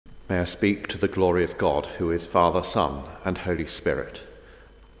May I speak to the glory of God, who is Father, Son, and Holy Spirit.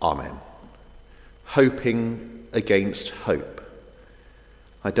 Amen. Hoping against hope.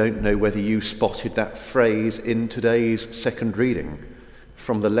 I don't know whether you spotted that phrase in today's second reading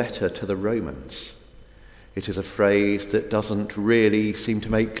from the letter to the Romans. It is a phrase that doesn't really seem to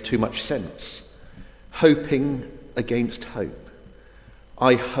make too much sense. Hoping against hope.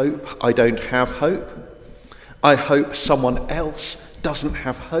 I hope I don't have hope. I hope someone else doesn't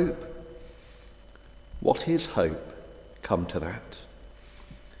have hope. What is hope? Come to that.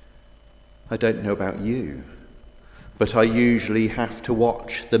 I don't know about you, but I usually have to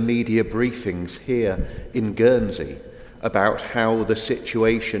watch the media briefings here in Guernsey about how the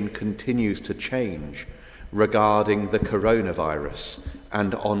situation continues to change regarding the coronavirus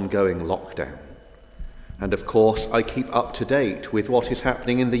and ongoing lockdown. And of course, I keep up to date with what is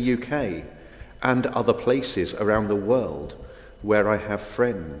happening in the UK and other places around the world where I have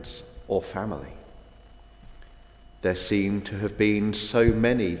friends or family. There seem to have been so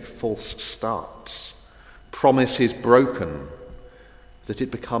many false starts, promises broken, that it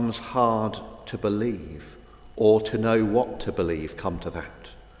becomes hard to believe or to know what to believe, come to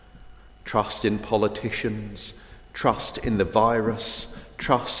that. Trust in politicians, trust in the virus,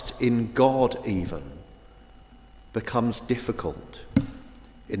 trust in God even, becomes difficult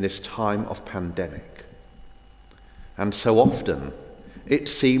in this time of pandemic. And so often, it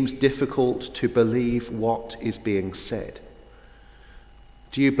seems difficult to believe what is being said.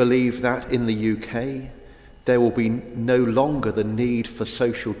 Do you believe that in the UK there will be no longer the need for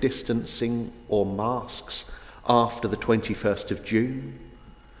social distancing or masks after the 21st of June,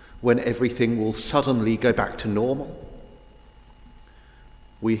 when everything will suddenly go back to normal?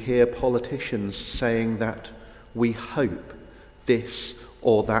 We hear politicians saying that we hope this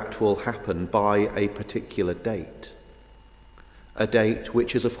or that will happen by a particular date. A date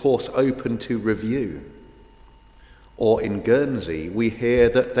which is of course open to review. Or in Guernsey, we hear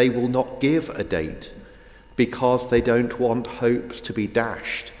that they will not give a date because they don't want hopes to be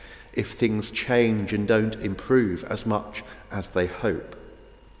dashed if things change and don't improve as much as they hope.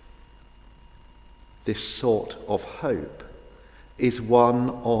 This sort of hope is one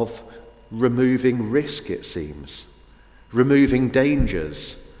of removing risk, it seems, removing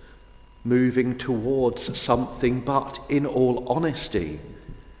dangers, moving towards something, but in all honesty,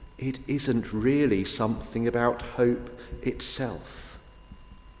 it isn't really something about hope itself.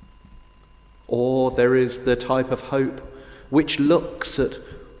 Or there is the type of hope which looks at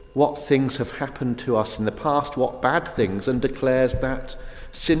what things have happened to us in the past, what bad things, and declares that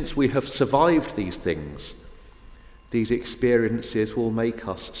since we have survived these things, these experiences will make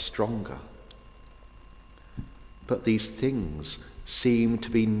us stronger. But these things seem to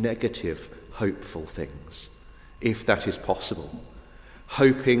be negative, hopeful things, if that is possible.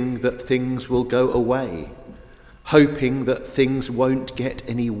 Hoping that things will go away, hoping that things won't get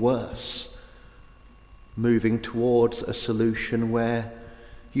any worse, moving towards a solution where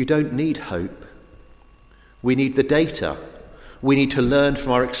you don't need hope. We need the data, we need to learn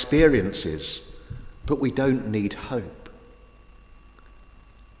from our experiences, but we don't need hope.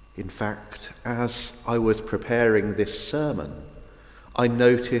 In fact, as I was preparing this sermon, I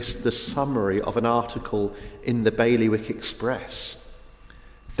noticed the summary of an article in the Bailiwick Express.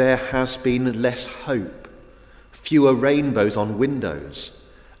 There has been less hope, fewer rainbows on windows,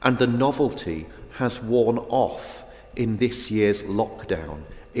 and the novelty has worn off in this year's lockdown,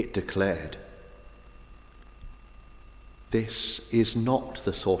 it declared. This is not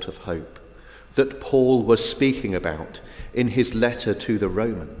the sort of hope that Paul was speaking about in his letter to the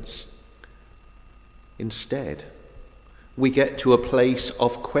Romans. Instead, we get to a place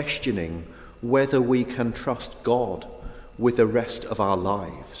of questioning whether we can trust God with the rest of our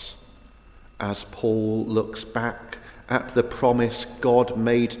lives, as Paul looks back at the promise God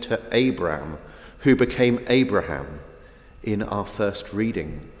made to Abraham, who became Abraham, in our first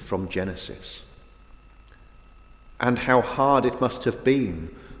reading from Genesis. And how hard it must have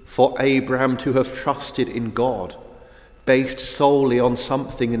been for Abraham to have trusted in God, based solely on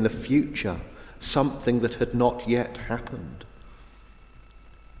something in the future, something that had not yet happened.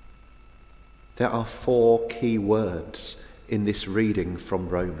 There are 4 key words in this reading from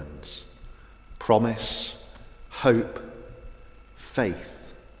Romans: promise, hope,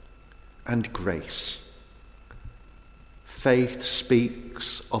 faith, and grace. Faith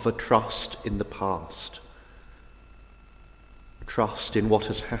speaks of a trust in the past, trust in what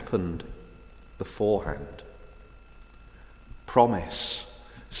has happened beforehand. Promise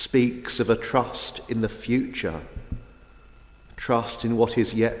speaks of a trust in the future, trust in what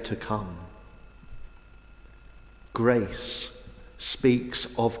is yet to come. Grace speaks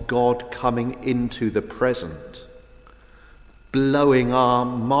of God coming into the present, blowing our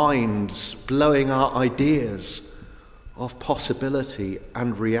minds, blowing our ideas of possibility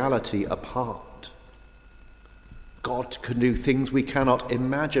and reality apart. God can do things we cannot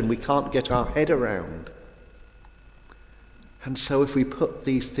imagine, we can't get our head around. And so if we put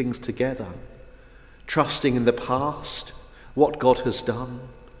these things together, trusting in the past, what God has done,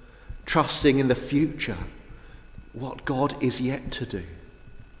 trusting in the future, what God is yet to do,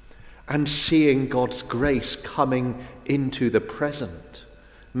 and seeing God's grace coming into the present,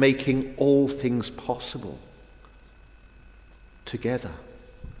 making all things possible, together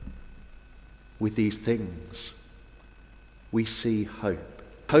with these things, we see hope.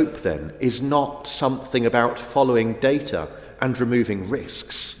 Hope, then, is not something about following data and removing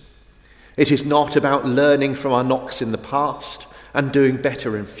risks. It is not about learning from our knocks in the past and doing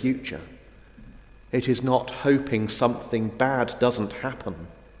better in future. It is not hoping something bad doesn't happen.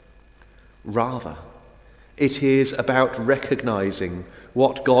 Rather, it is about recognizing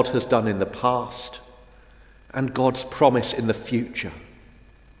what God has done in the past and God's promise in the future.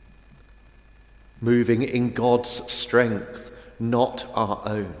 Moving in God's strength, not our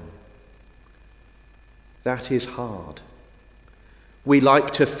own. That is hard. We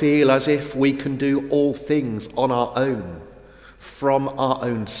like to feel as if we can do all things on our own, from our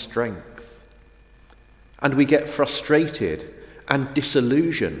own strength. And we get frustrated and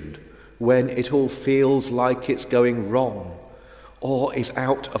disillusioned when it all feels like it's going wrong or is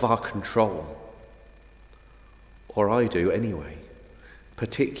out of our control. Or I do anyway,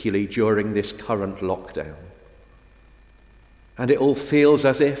 particularly during this current lockdown. And it all feels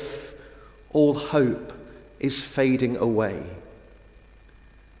as if all hope is fading away,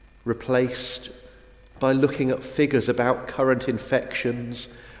 replaced by looking at figures about current infections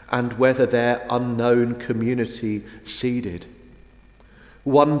and whether they're unknown community seeded,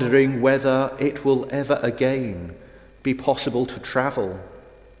 wondering whether it will ever again be possible to travel,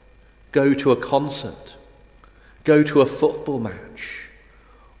 go to a concert, go to a football match,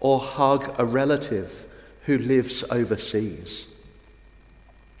 or hug a relative who lives overseas.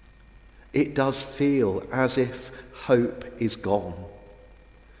 It does feel as if hope is gone,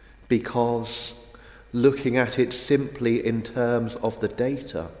 because looking at it simply in terms of the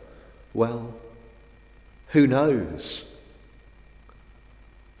data, well, who knows?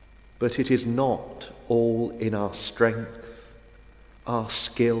 But it is not all in our strength, our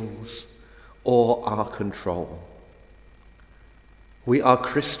skills, or our control. We are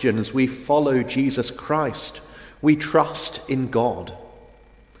Christians, we follow Jesus Christ, we trust in God,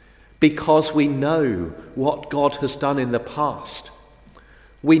 because we know what God has done in the past.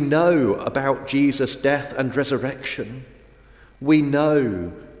 We know about Jesus' death and resurrection. We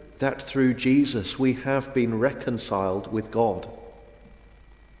know that through Jesus we have been reconciled with God.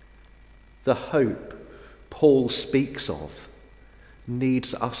 The hope Paul speaks of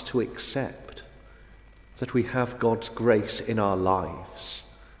needs us to accept that we have God's grace in our lives,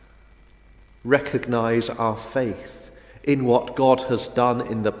 recognize our faith in what God has done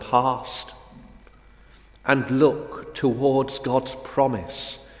in the past, and look towards God's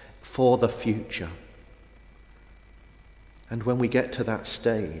promise for the future. And when we get to that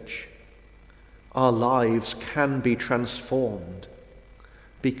stage, our lives can be transformed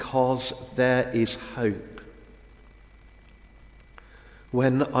because there is hope.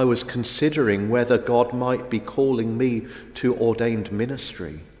 When I was considering whether God might be calling me to ordained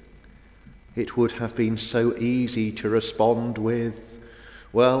ministry, it would have been so easy to respond with,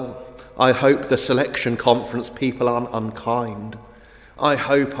 well, I hope the selection conference people aren't unkind. I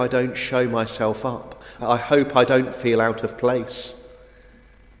hope I don't show myself up. I hope I don't feel out of place.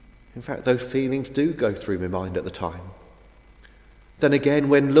 In fact, those feelings do go through my mind at the time. Then again,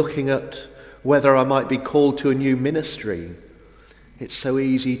 when looking at whether I might be called to a new ministry, it's so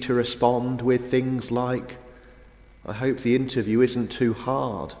easy to respond with things like, I hope the interview isn't too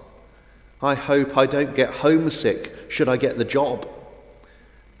hard. I hope I don't get homesick should I get the job.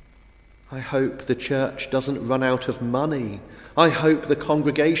 I hope the church doesn't run out of money. I hope the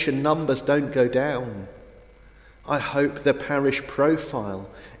congregation numbers don't go down. I hope the parish profile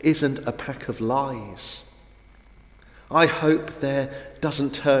isn't a pack of lies. I hope there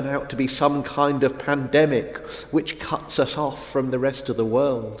doesn't turn out to be some kind of pandemic which cuts us off from the rest of the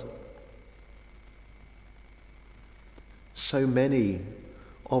world. So many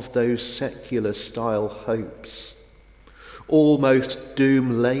of those secular style hopes, almost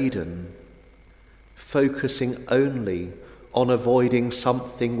doom-laden, focusing only on avoiding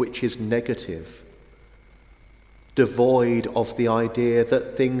something which is negative, devoid of the idea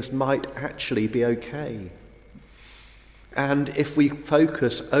that things might actually be okay. And if we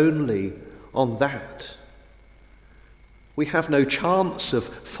focus only on that, we have no chance of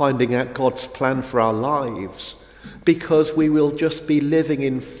finding out God's plan for our lives, because we will just be living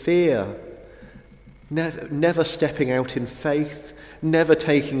in fear, never stepping out in faith, never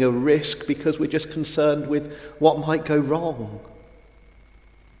taking a risk, because we're just concerned with what might go wrong.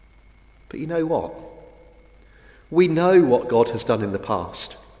 But you know what? We know what God has done in the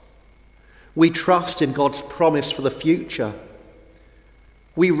past. We trust in God's promise for the future.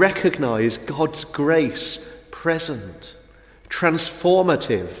 We recognise God's grace present,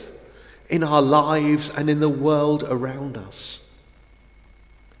 transformative in our lives and in the world around us.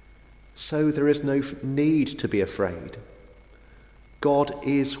 So there is no need to be afraid. God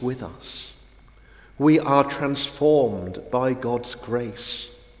is with us. We are transformed by God's grace.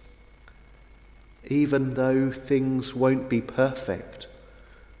 Even though things won't be perfect,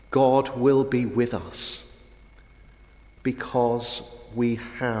 God will be with us because we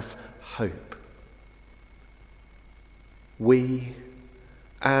have hope. We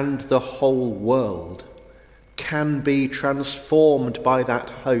and the whole world can be transformed by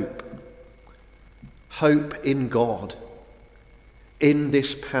that hope. Hope in God, in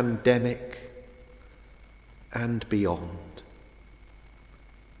this pandemic and beyond.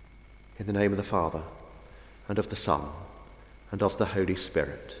 In the name of the Father, and of the Son, and of the Holy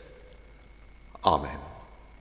Spirit. Amen.